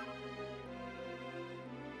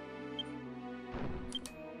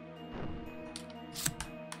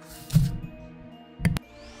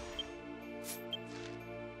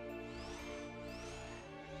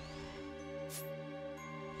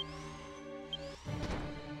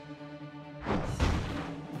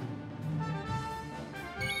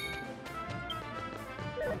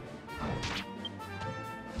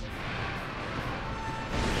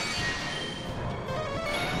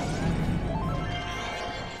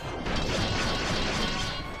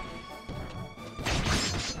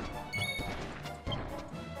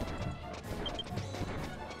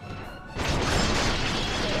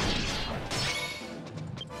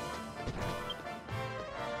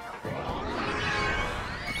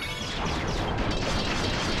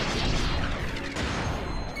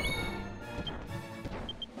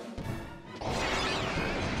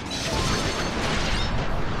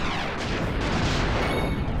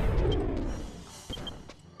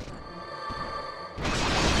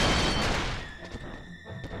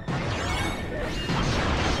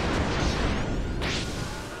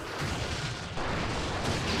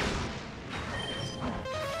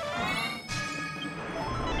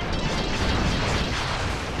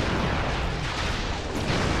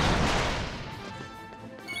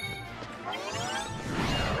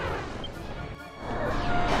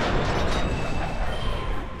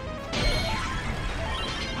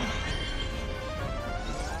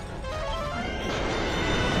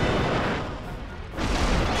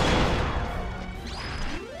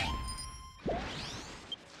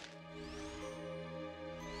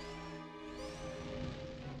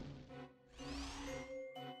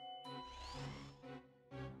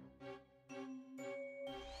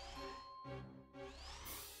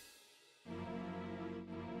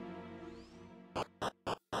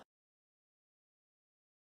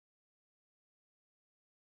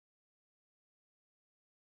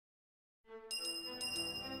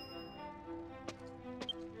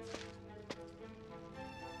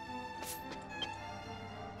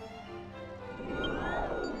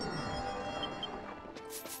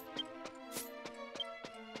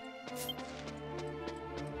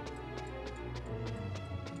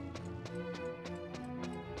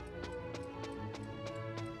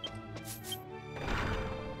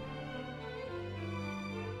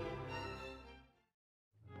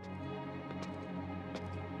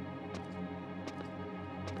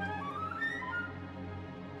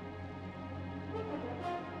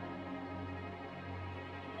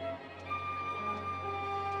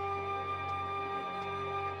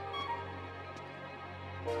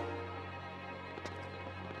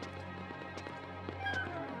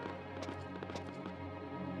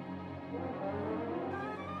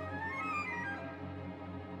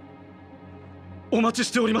 お待ち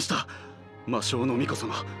しておりました。魔性の巫女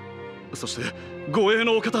様、そして護衛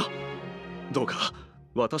のお方、どうか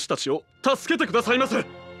私たちを助けてくださいませ。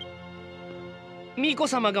巫女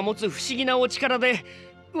様が持つ不思議なお力で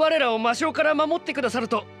我らを魔性から守ってくださる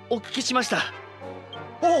とお聞きしました。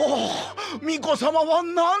おお、巫女様は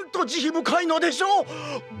なんと慈悲深いのでしょう。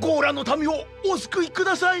ゴーラの民をお救いく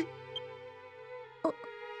ださい。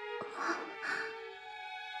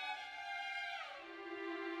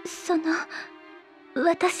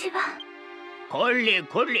私は。これ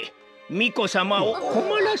これ、巫女様を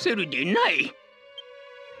困らせるでない。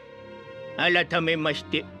改めまし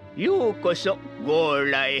てようこそゴ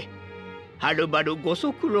ーラへ。はるばるご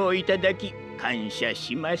足労いただき感謝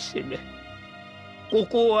しまする。こ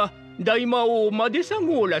こは大魔王マデサ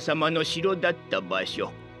ゴーラ様の城だった場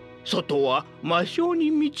所。外は魔性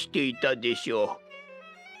に満ちていたでしょ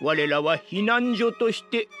う。我らは避難所とし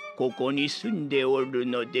てここに住んでおる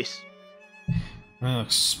のです。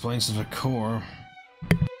Explains the core.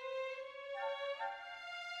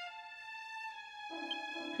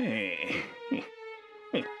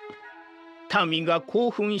 民が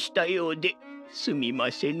興奮したようですみ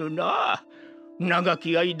ませぬな。長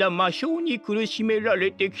き間魔性に苦しめら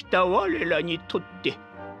れてきた我らにとって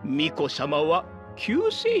巫女様は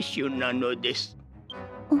救世主なのです。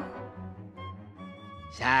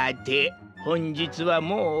さて本日は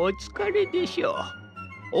もうお疲れでしょう。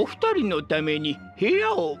お二人のために部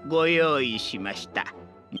屋をご用意しました。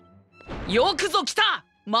よくぞ来た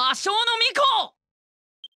魔性の巫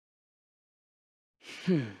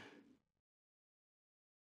女。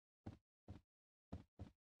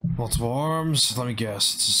Multiple arms. Let me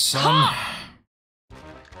guess. It's a sun.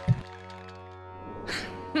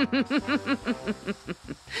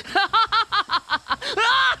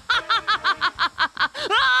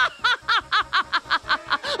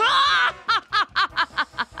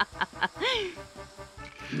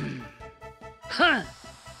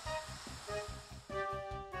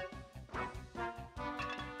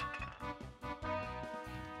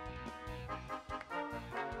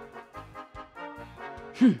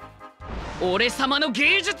 Hmm. 俺様の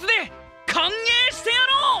芸術で歓迎してや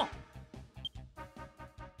ろ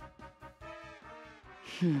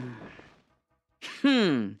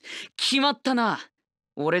う。決まったな。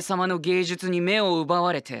俺様の芸術に目を奪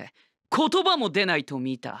われて言葉も出ないと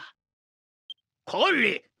見た。こ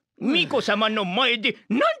れ巫女様の前で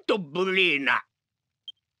なんと無礼な。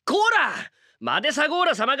こら、マデサゴー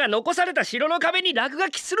ラ様が残された城の壁に落書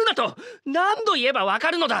きするなと何度言えばわ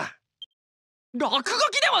かるのだ。落書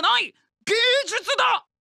きではない、芸術だ。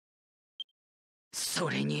そ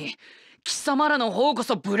れに貴様らの方こ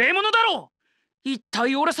そ無礼者だろう。一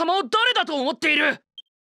体俺様を誰だと思っている。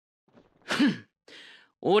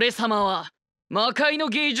俺様は魔界の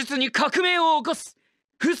芸術に革命を起こす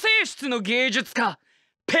不世出の芸術家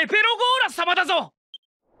ペペロゴーラ様だぞ。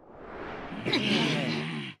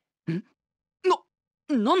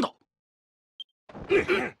なんだ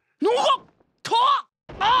のがと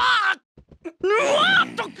ああうわ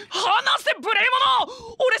っと離せ無礼者。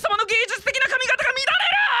俺様の芸術的な髪型が乱れ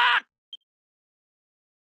る。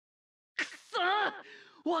くそ、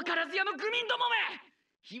分からず屋の愚民どもめ、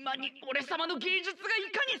今に俺様の芸術が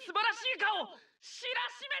いかに素晴らしいかを知ら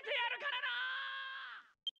しめてやるか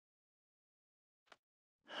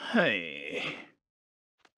らな。はい、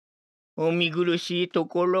お見苦しいと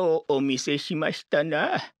ころをお見せしました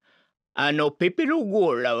な。ペペロ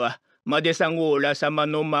ゴーラはマデサゴーラ様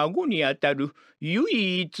の孫にあたる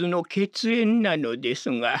唯一の血縁なのです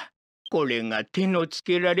が、これが手のつ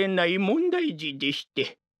けられない問題児でし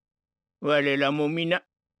て、我らも皆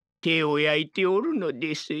手を焼いておるの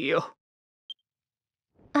ですよ。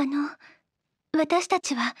私た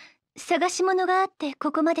ちは探し物があって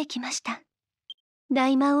ここまで来ました。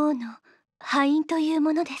大魔王の敗因という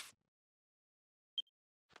ものです。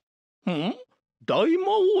大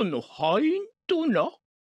魔王の敗因とな。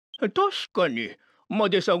確かにマ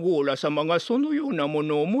デサゴーラ様がそのようなも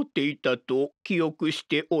のを持っていたと記憶し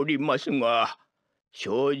ておりますが、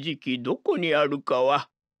正直どこにあるかは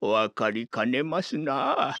お分かりかねます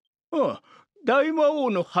な。大魔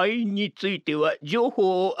王の敗因については情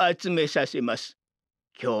報を集めさせます。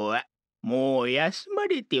今日はもう休ま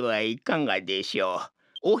れてはいかがでしょ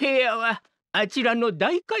う。お部屋はあちらの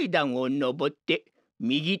大階段を上って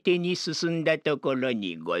右手に進んだところ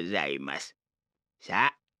にございます。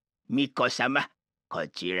さあ巫女様、こ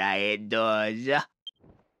ちらへどうぞ。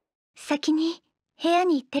先に部屋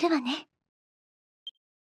に行ってるわね。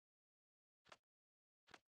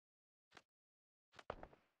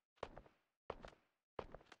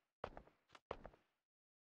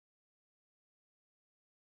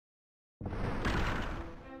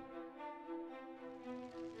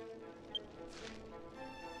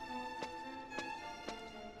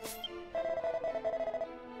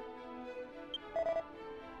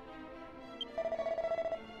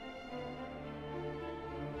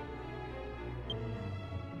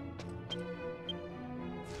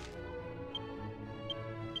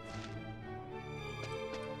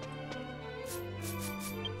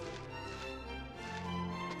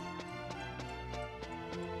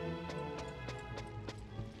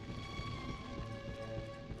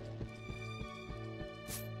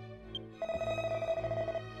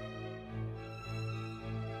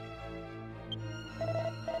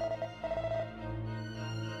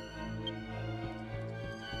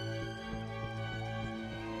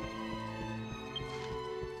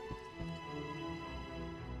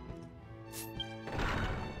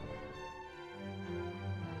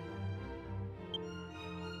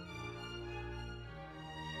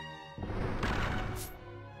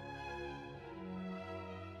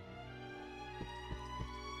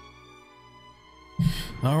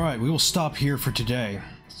Alright, we will stop here for today,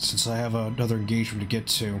 since I have another engagement to get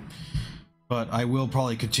to. But I will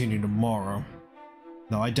probably continue tomorrow.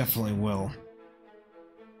 No, I definitely will.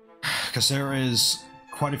 Because there is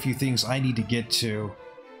quite a few things I need to get to.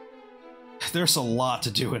 There's a lot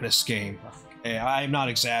to do in this game. Okay, I'm not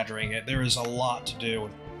exaggerating it. There is a lot to do.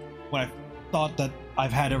 When I thought that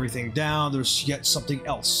I've had everything down, there's yet something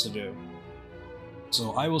else to do.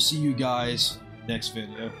 So I will see you guys next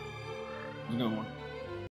video. Have a good one.